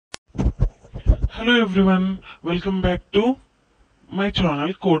Hello everyone, welcome back to my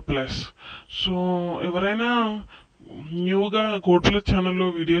channel Code Plus. So ఎవరైనా న్యూగా code plus ఛానల్లో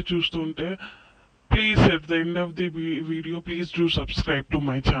video చూస్తుంటే please at the end of the video please do subscribe to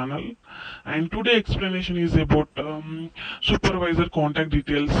my channel. And today explanation is about supervisor contact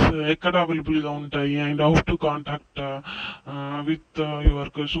details, ఎక్కడ అవైలబుల్గా ఉంటాయి and how to contact with your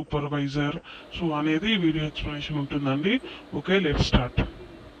supervisor. So అనేది video explanation ఉంటుందండి. Okay, let's start.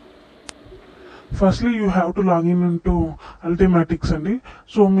 Firstly you have to login into అల్టిమాటిక్స్ అండి.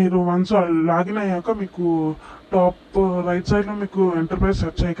 So మీరు once login అయ్యాక మీకు top right సైడ్లో మీకు ఎంటర్ప్రైజ్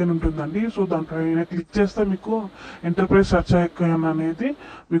సెర్చ్ ఐకాన్ ఉంటుందండి. సో దాంట్లో క్లిక్ చేస్తే మీకు ఎంటర్ప్రైజ్ సెర్చ్ ఐకాన్ అనేది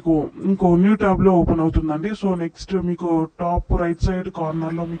మీకు ఇంకో న్యూ ట్యాబ్లో ఓపెన్ అవుతుందండి. సో నెక్స్ట్ మీకు టాప్ రైట్ సైడ్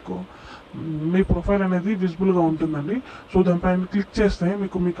కార్నర్లో మీకు మీ ప్రొఫైల్ అనేది విజిబుల్గా ఉంటుందండి. సో దానిపైన క్లిక్ చేస్తే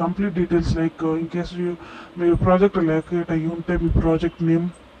మీకు మీ complete details like in case మీరు ప్రాజెక్ట్ లొకేట్ అయ్యి ఉంటే మీ project name,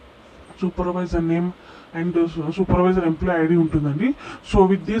 supervisor name and supervisor employee ID ఉంటుందండి. So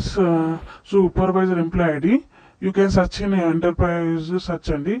with this supervisor employee ID you can search in enterprise search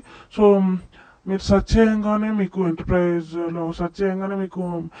అండి. సో మీరు సెర్చ్ చేయగానే మీకు ఎంటర్ప్రైజ్లో సెర్చ్ చేయగానే మీకు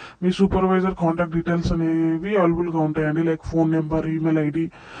మీ సూపర్వైజర్ కాంటాక్ట్ డీటెయిల్స్ అనేవి అవైలబుల్గా ఉంటాయండి. Like phone number, email ID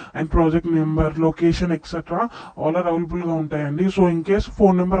and project number, location etcetera all are అవైలబుల్గా ఉంటాయండి. So in case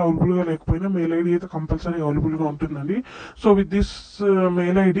phone number అవైలబుల్గా లేకపోయినా మెయిల్ ఐడి అయితే కంపల్సరీ అవైలబుల్గా ఉంటుందండి. So with this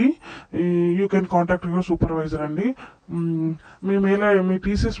mail ID you can contact your supervisor అండి. మీ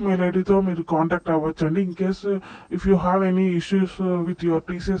టీసీఎస్ మెయిల్ ఐడితో మీరు కాంటాక్ట్ అవ్వచ్చు అండి. In case if you have any issues with your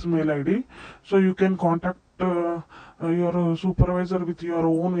TCS mail ID, so you can contact your supervisor with your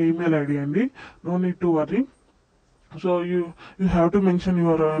own email ID అండి. No need to worry. So you have to mention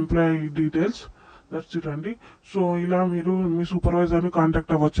your employee details. That's it అండి. So ఇలా మీరు మీ సూపర్వైజర్ని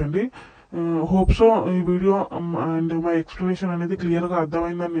contact అవ్వచ్చండి. Hope so ఈ video and my explanation అనేది క్లియర్గా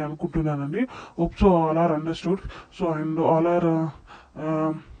అర్థమైందని నేను అనుకుంటున్నానండి. Hope so all are understood. So and all are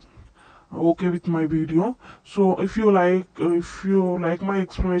okay with my video. So if you like my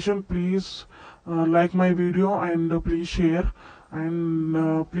explanation, please like my video and please share and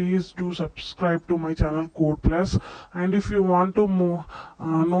please do subscribe to my channel Code Plus. And if you want to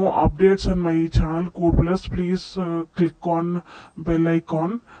know updates on my channel Code Plus, please click on bell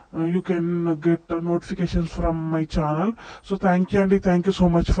icon. You can get notifications from my channel. So thank you, and thank you so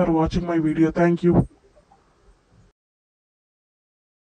much for watching my video. Thank you.